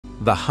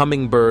The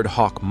Hummingbird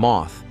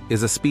Hawk-Moth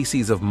is a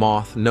species of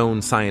moth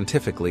known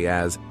scientifically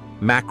as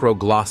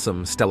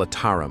Macroglossum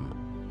stellatarum.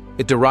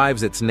 It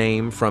derives its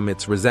name from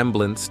its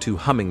resemblance to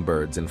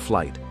hummingbirds in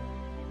flight.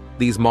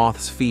 These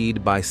moths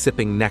feed by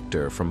sipping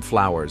nectar from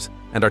flowers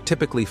and are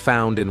typically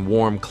found in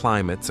warm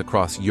climates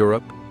across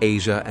Europe,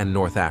 Asia, and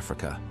North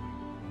Africa.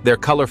 Their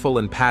colorful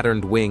and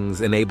patterned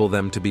wings enable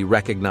them to be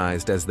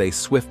recognized as they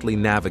swiftly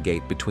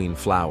navigate between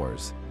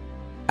flowers.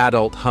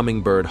 Adult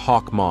hummingbird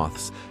hawk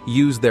moths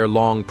use their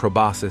long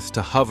proboscis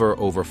to hover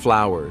over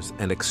flowers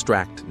and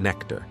extract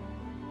nectar.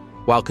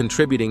 While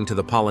contributing to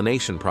the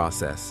pollination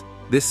process,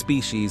 this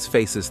species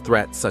faces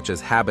threats such as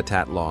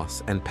habitat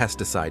loss and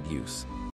pesticide use.